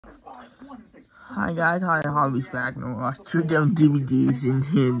Hi guys, hi, HoBBIE's back, and we watched 2 damn DVDs in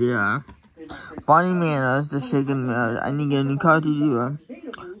here. They are Barney Manners, the Shaken Mirrors. I need to get a new card to do.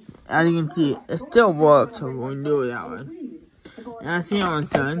 As you can see, it still works, so we're going to do it that way. And I see our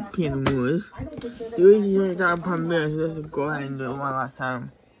son, Peter Moores. The reason he's only talking per minute, so let's go ahead and do it one last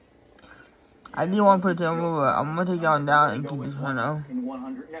time. I do want to put it on over. I'm going to take y'all down and keep this one out. 1 in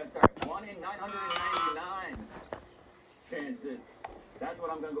 999 chances. That's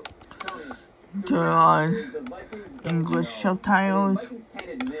what I'm going to go. Turn on English subtitles,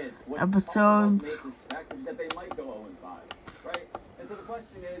 episodes. That they might go 0-5, right? And so the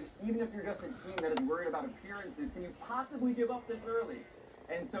question is, even if you're just a team that is worried about appearances, can you possibly give up this early?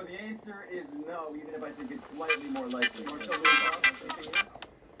 And so the answer is no, even if I think it's slightly more likely.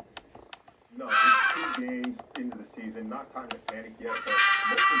 No, it's 2 games into the season, not time to panic yet, but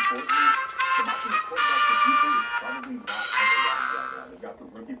most importantly, the most important for people is probably not on the roster right now. They've got the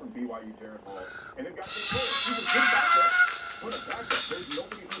rookie from BYU, Jared Hall, and they've got Nick Cole. He's a good backup. What a backup. There's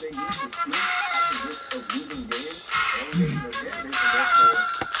nobody who they need to see at the risk of losing games. And they can therefore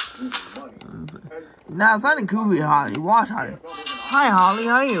losing money. Now, I'm finding Kobe, Holly. Watch, Holly. Hi, Holly.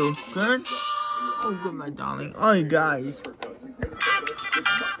 How are you? Good? Oh, good, my darling. Oh, you guys.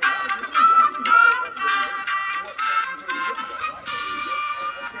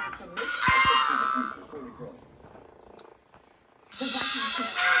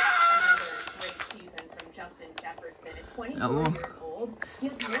 Years old. He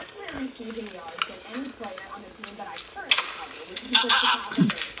has more career receiving yards than any player on the team that I currently cover, which is the Chicago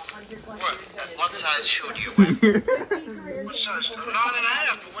Bears, 100+ years. What size shoe do you wear? What size? 9.5.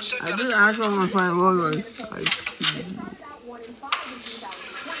 What's that? I do actually want to find logos.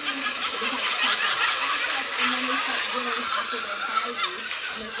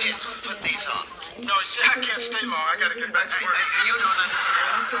 Here, put these on. No, see, I can't stay long. I gotta get back to work. You don't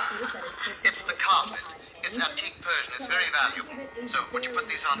understand. It's the carpet. It's antique Persian. It's very valuable. So, would you put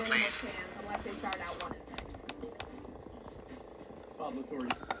these on, please?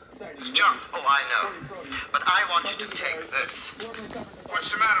 It's junk. Oh, I know. But I want you to take this.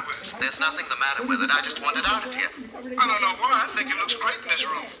 What's the matter with it? There's nothing the matter with it. I just want it out of here. I don't know why. I think it looks great in this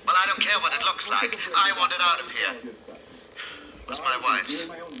room. Well, I don't care what it looks like. I want it out of here. Was my wife's.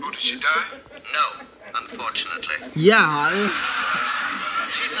 Oh, did she die? No, unfortunately. Yeah, Holly.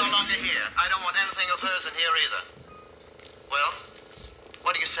 She's no longer here. I don't want anything of hers in here either. Well,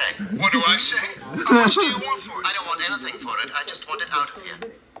 what do you say? What do I say? How much do you want for it? I don't want anything for it. I just want it out of here.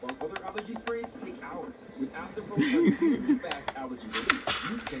 Other allergy sprays take hours. With Astropro, fast allergy relief.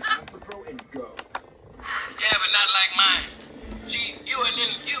 You can Astropro and go. Yeah, but not like mine. See, you weren't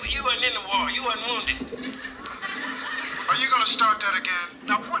in the war. You weren't wounded. Are you gonna start that again?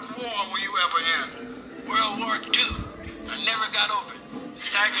 Now, what war were you ever in? World War II. I never got over it.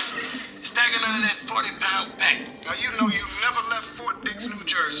 Staggering under that 40-pound pack. Now, you know you never left Fort Dix, New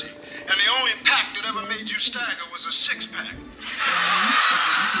Jersey. And the only pack that ever made you stagger was a 6-pack. Would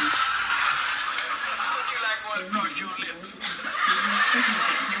you like one across your lips?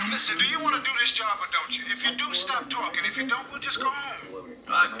 Listen, do you want to do this job or don't you? If you do, stop talking. If you don't, we'll just go home.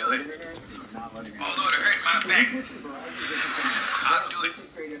 I'll do it. Although it hurt my back. I'll do it.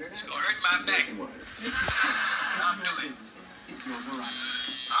 It's gonna hurt my back. I'll do it. I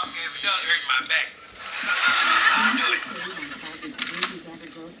don't care if it does hurt my back. I'll do it.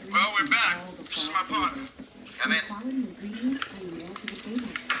 Well, we're back. This is my partner. Come in.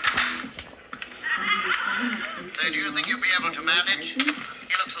 Say, do you think you'll be able to manage? He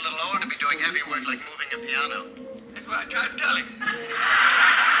looks a little old to be doing heavy work like moving a piano. That's what I try to tell him.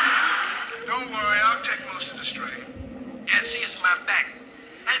 Don't worry, I'll take most of the strain. Yeah, see, it's my back.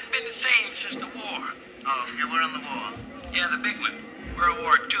 Hasn't been the same since the war. Oh, you were in the war? Yeah, the big one. World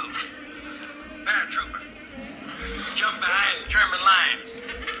War II. Paratrooper. Jumped behind German lines.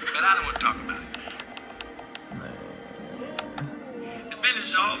 But I don't want to talk about it. The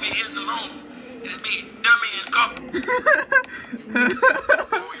business will all be his alone. It'll be dummy and cop.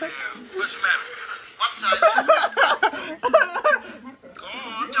 Oh, yeah. What's the matter? What size? Go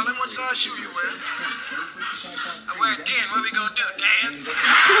on, tell him what size shoe you wear. I wear 10. What we gonna do, dance?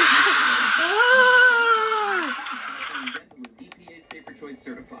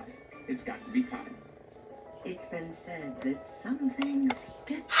 Certified. It's got to be time. It's been said that some things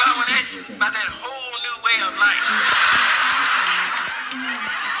get... I want to ask you about that whole new way of life.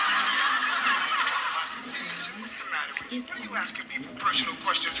 What's the matter with you? What are you asking people personal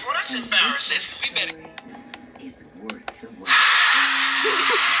questions for? That's embarrassing. Listen, we better... is worth the work.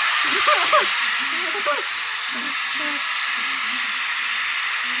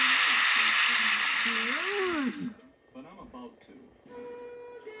 But I'm about to.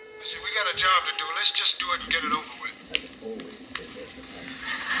 See, we got a job to do. Let's just do it and get it over with.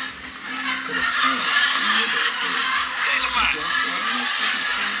 Hey, Lamont.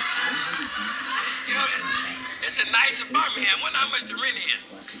 You know, it's a nice Birmingham. Wonder how much the rent is.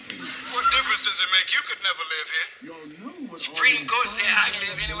 What difference does it make? You could never live here. Supreme Court said I can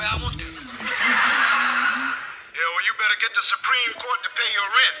live anywhere I want to. Yeah, well, you better get the Supreme Court to pay your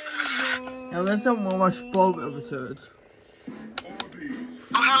rent. Now let's have more spoke episodes.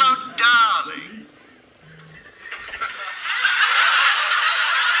 Oh, hello, darling.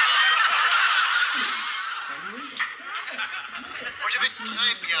 Oh, je vais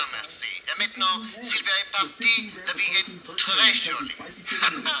très bien, merci. Et maintenant, Sylvia est partie, la vie est très jolie.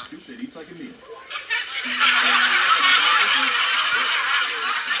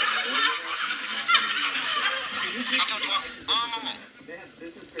 Attends-toi, un moment.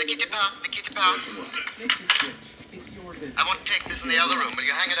 Ne quittez pas, ne quittez pas. I want to take this in the other room. Will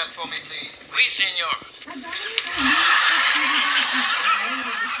you hang it up for me, please? Oui, senor.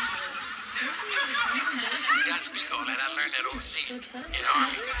 See, I speak all that. I learned that overseas in the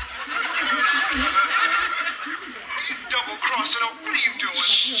Army. You double-crossing. Oh, what are you doing?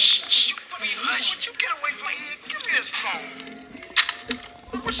 Shh. What are you, hush? Would you get away from here? Give me this phone.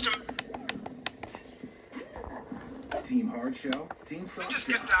 What's the... Team hard shell, team soft Just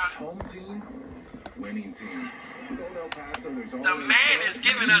shell, get down. home team, winning team. With old El Paso, there's The always man is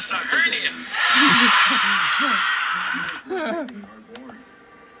giving us a hernia. are born.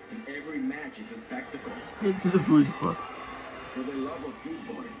 And every match is a spectacle. Get to the football. For the love of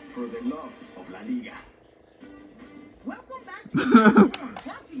football, for the love of La Liga. Welcome back to the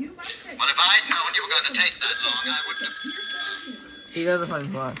brought to you by Trey. Well, if I'd known you were going to take that long, I wouldn't have... He doesn't find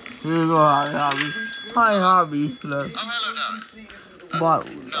fun. Here we go, HoBBIE. Hi, HoBBIE. Look. Oh, hello, darling.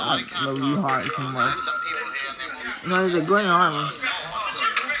 But No, I can't love talk. you hard too I much. have some people here and they won't... No, he's a great army. We'll leave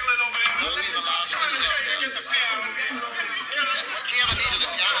the lounge to herself. What she ever needed a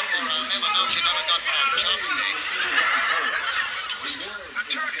piano for, I'll never know. She never got past chopsticks. That's so twisted. Now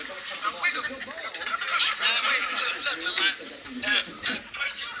turn it. Now wiggle it. Now push it. Now, wait, look, Lamont.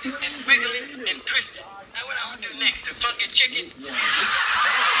 Push it and wiggle it and twist it. Now, what I'm going to do next? The funky chicken?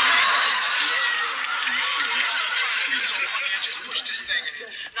 Just push this thing in here.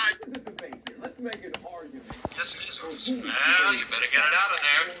 Now, This is a debate here. Let's make it an argument. yes, it is, officer. Well, you better get it out of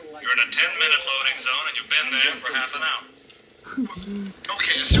there. You're in a 10-minute loading zone, and you've been there for half an hour.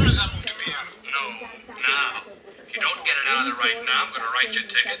 Okay, as soon as I move the piano. No, now. If you don't get it out of there right now, I'm going to write you a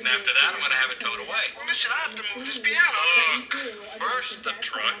ticket, and after that, I'm going to have it towed away. Well, listen, I have to move this piano. Look, first the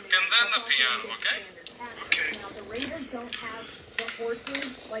truck, and then the piano, okay? Okay. Now the Raiders don't have the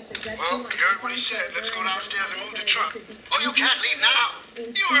horses like the Jets. Well, you heard what he said. Let's go downstairs and move the truck. Oh, you can't leave now.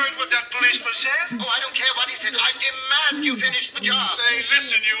 You heard what that policeman said? Oh, I don't care what he said. I demand you finish the job. Say,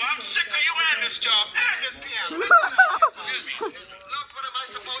 listen, you. I'm sick of you and this job and this piano. Excuse me. Look, what am I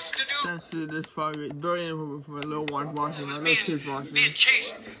supposed to do? That's this probably very important for a little one watching, a little kids watching. Being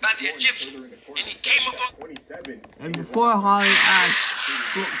chased by the Egyptian, and he came up on... 27. And before HoBBIE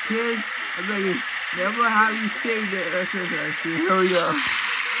asks, look, kids, I beg you, never have you say this. Here we go.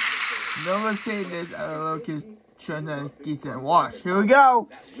 Never say this at a little kid's church and decent. Watch. Here we go.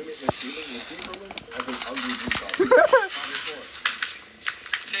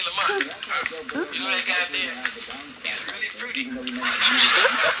 Say, Lamont, you know that guy there? He's really fruity.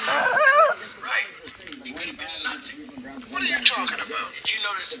 Right. He could have been a Nazi. What are you talking about? Did you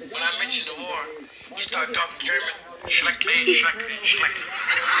notice when I mentioned the war, he started talking German? Schleckle.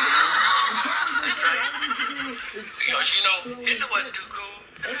 That's right. Because, you know, Hitler wasn't too cool.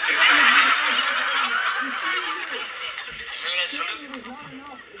 Remember that salute?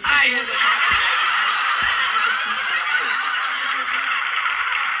 I hear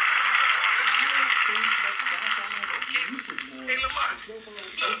Hey, Lamont, look.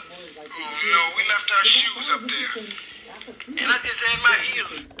 Oh, no, we left our shoes up there. And I just had my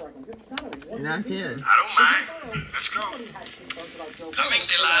heels. And that's it. I don't mind. Let's go. Coming,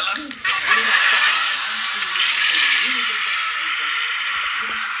 Delilah.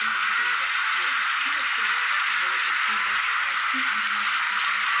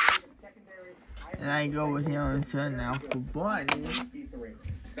 And I go with him and said now for Barney.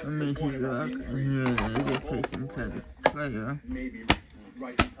 Let me take a look. And here it is. Just place inside the player. Maybe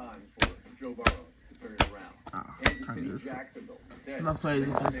right in time for Joe Burrow to turn it around. Kansas City, Jacksonville. My players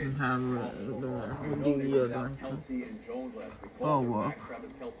are just in time with the other. Oh, well.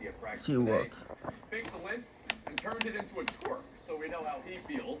 She works. Fakes a limp and turns it into a twerk, so we know how he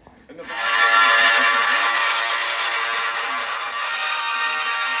feels. And the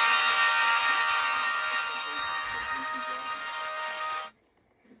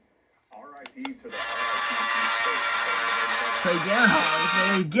RIP to the RIP. Play again, Holly.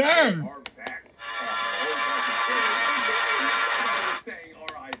 Play again. Are back. Saying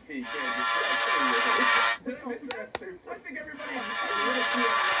RIP, kid. I think everybody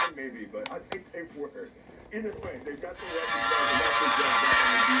maybe, but I think they were. Either way, they've got the record and that's the job back on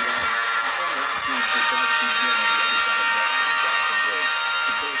the D-line.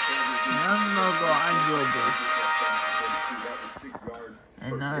 I'm gonna go on Gilbert.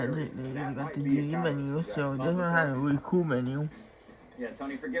 And now they got the GD menu, so this one had a really cool menu. Yeah,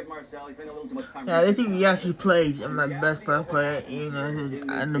 Tony, forgive Marcel. He spent a little too much time. Yeah, I think he actually plays in my best player, you know,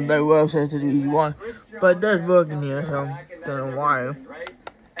 and the better website to do one. But it does work in here, so don't know why.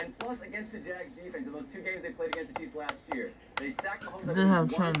 And plus, against the Jags defense, in those 2 games they played against the Chiefs last year, they sacked Mahomes. They have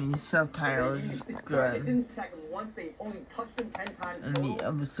Chinese subtitles, They good. didn't sack him once. They only touched him 10 times. And the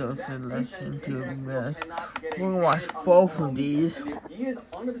episode selection to the best. We're We're gonna watch both of these. And if he is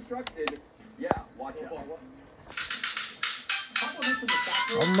unobstructed, yeah, watch out.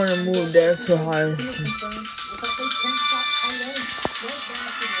 I'm gonna move that so high.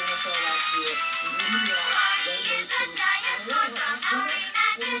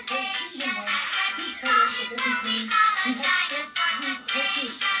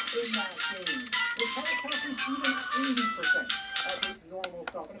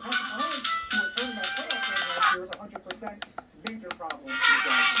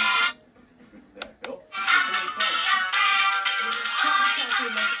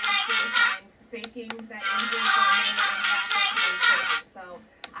 Faking that injury for a minute and half of the game. So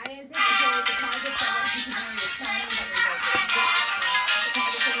I anticipate the Tigers are going to continue to sign on, but they're going to the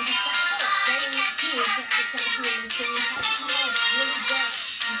Tigers are going to sign up. They need to get the country in the same how to really get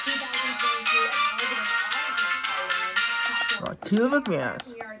in 2022 and targeting all of this Two look at.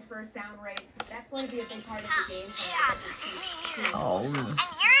 yards first down rate. That's going to be a big part of the game plan. Oh, And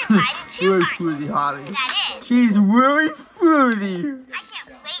you're invited to really Barney. fruity, Holly. That is. She's really fruity. I can't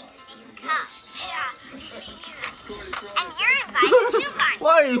wait to see you come. And you're invited to Barney.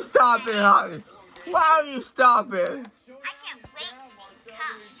 Why are you stopping, Holly? Why are you stopping? I can't wait to see you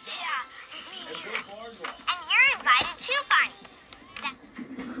come. And you're invited to Barney.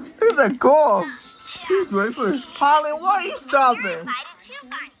 Look at that goal. She's really fruity. Holly, why are you You're stopping? invited to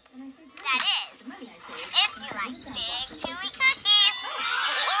Barney. That is. If you like big chewy cookies.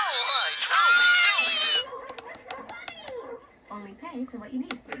 Only pay for what you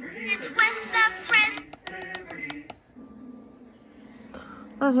need. What's up, friend?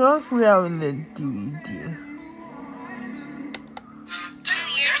 What else we have in the DVD? To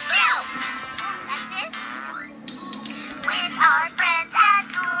yourself. Like this. With our friends at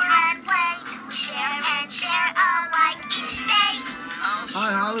school and play, we share and share alike each day.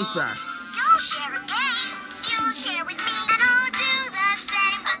 Hi, Holly's back. You'll share a game. You'll share with me, and I'll do the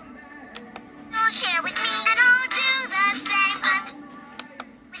same. You'll share with me, and I'll do the same.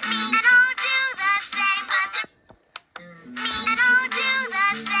 With me, and I'll do the same. Me, and I'll do the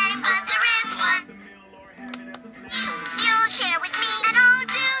same. But there is one. You'll share with me, and I'll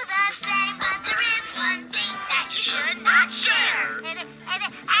do the same. But there is one thing that you should not share. And to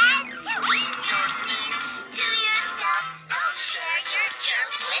keep your sneeze to yourself. Don't share your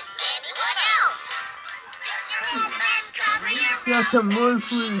germs with anyone else. Turn your head and cover your We have some really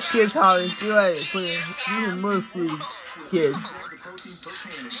fruity kids, Holly. You're right. These are really fruity kids.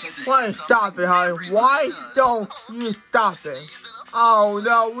 Why stop it, Holly? Why don't you stop it? Oh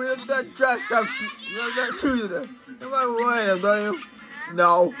no, we're not dressed up. You're not choosing it. You're not wearing them, don't you?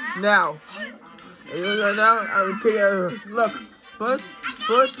 No, now. You go now, I will take it. Look, put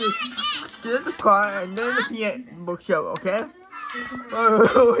get in the car and then the piano bookshelf, okay?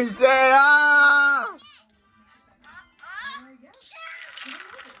 Oh, he said, ah!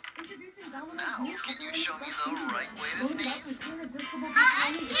 Now, can you show me the right way to sneeze?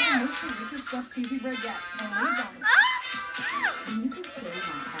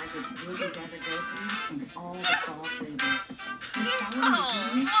 Oh,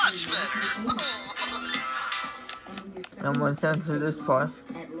 much better. I'm gonna censor this part.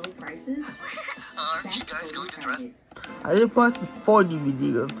 Aren't you guys going to dress? I just watched the 4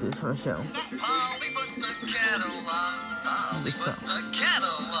 DVD of this myself. Polly put the kettle on. Polly put the kettle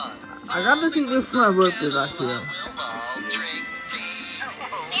on. I got this CD for my birthday last year. We'll all drink tea.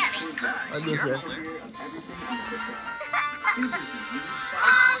 I did that.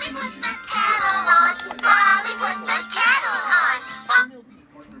 Polly put the kettle on. Polly put the kettle on.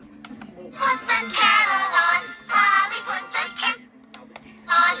 Put the kettle on. Polly put the kettle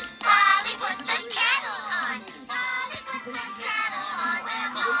on. Polly put the kettle on. Polly put the kettle on.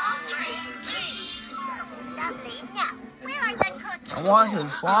 We'll all drink tea. Lovely. Now, where are the cookies? I watch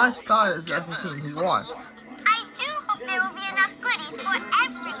his watch. God, it's everything his watch. I do hope there will be enough goodies for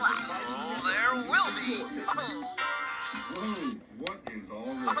everyone. Oh, there will be. Whoa, what is all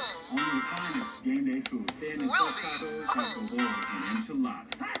this? Only the finest game day food. Stand in tacos, taco bowls, and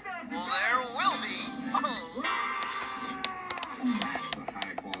enchiladas. Well, there will be. That's a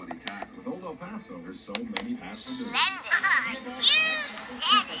high-quality taco. With Old El Paso, there's so many Paso dishes. Splendid. You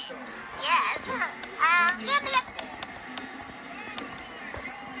said it. Yes. Give me a...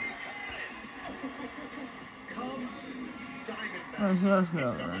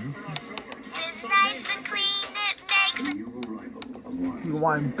 It's nice and clean. It makes You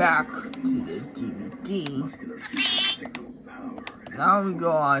wind back to the DVD. Now we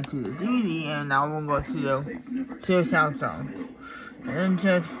go on to the DVD, and now we'll go to the Samsung. And then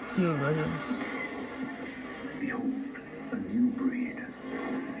just to Behold, a new breed,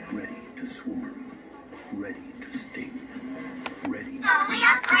 ready to swarm, ready to sting, ready to... Oh, we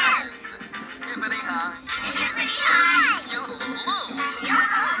are friends. Hippity high. Hippity high. Yo-ho-ho.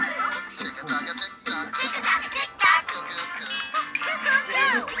 Tick-a-tock-a tick-tock. Tick-a-tock, tick-tock.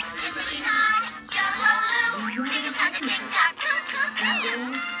 Coo-coo-coo. Hippity high. Yo-ho-ho. Tick-a-tock, tick-tock.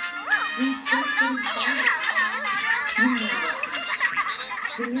 Coo-coo-coo.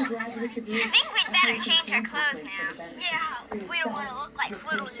 I think we'd better change our clothes now. Yeah, we don't want to look like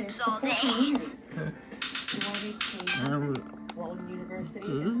Fruit Loops all day. Walden University This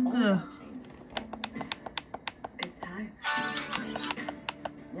is is all the- about change. It's time.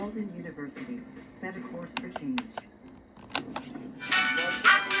 Walden University, set a course for change.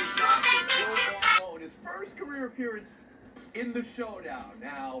 In his first career appearance in the showdown.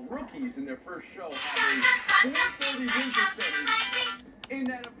 Now, rookies in their first show have a 430 win percentage in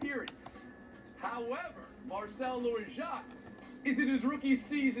that appearance. However, Marcel Louis-Jacques is in his rookie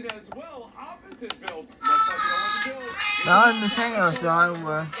season as well. Opposite build. Looks like you know what to do. now in the second episode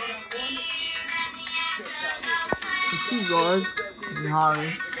where the seagulls and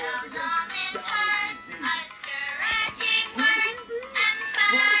Harvey.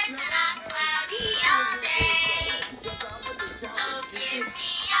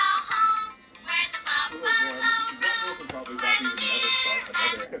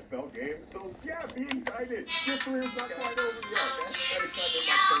 NFL game, so yeah, be excited. Your career's not quite over yet. That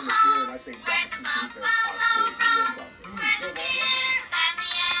excitement might turn this year, and I think that's the defense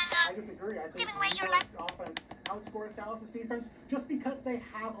I disagree. I think Detroit's offense outscores Dallas' defense just because they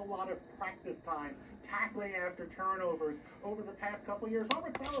have a lot of practice time tackling after turnovers over the past couple years.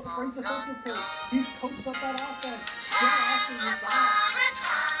 Robert Saleh brings the defensive coach. He's coached up that offense.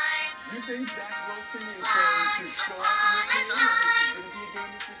 You think Zach Wilson is going to show up in this game? Is going to be a game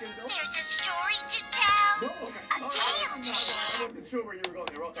this weekend, Bill? There's a story to tell. No, okay. A tale to share. I wasn't sure where you were going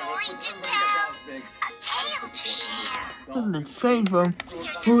there. Okay, Story let's to put tell. everybody big. A tale to share. And the trade from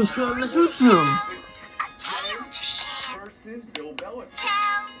who's from the future. A tale to share. Versus Bill Belichick.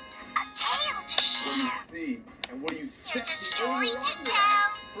 Tell. A tale to What do you share. see? And what do you There's set a the story to over-under tell.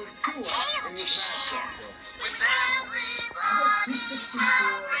 for A Tua tale in to this share. matchup, Bill? With everybody.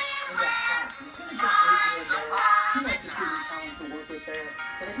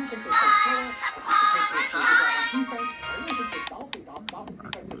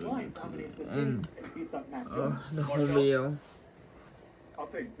 And the whole video. I'll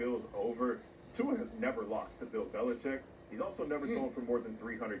take Bills over. Tua has never lost to Bill Belichick. He's also never thrown for more than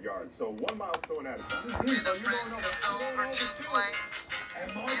 300 yards. So one milestone at a time. Did a friend over to play?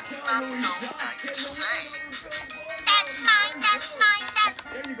 It's not so nice to say. That's mine. That's mine. That's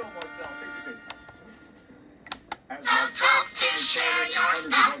There you go, Marcel. Take your pick. As so tough to share your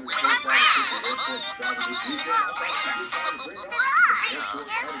stuff with a friend.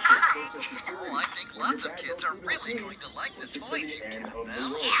 Oh, I think lots of kids are really going to like the toys you and get of them. the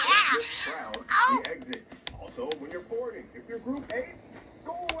road. Yeah. Crowd, Oh. the exit. Also, when you're boarding, if you're group 8,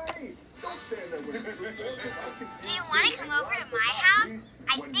 go away. Don't stand there with a group 4. Do you want to come over to my house?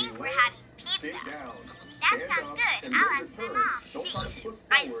 I think we're having Sit pizza. down. That Stand sounds up, good. and I'll when ask your my turn, mom. don't try to push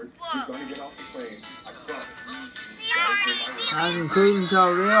I'm forward. full. You're going to get off the plane. I promise. As in Creighton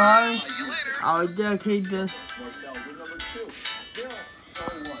tell real high, See you later. I would dedicate this. Marcel, good number 2. Bill, so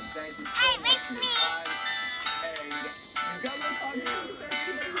one. Thank you so Hey, much wait for for your me. time. And you've got no time to do this.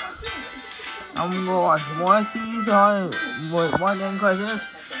 I'm gonna watch one series on one end questions.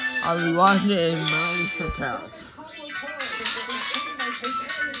 I'll be watching it in my accounts.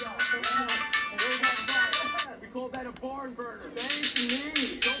 We call that a barn burner. Thank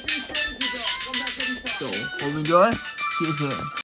you. Don't be crazy, Bill. Come back anytime. So, hope you enjoy. See you soon.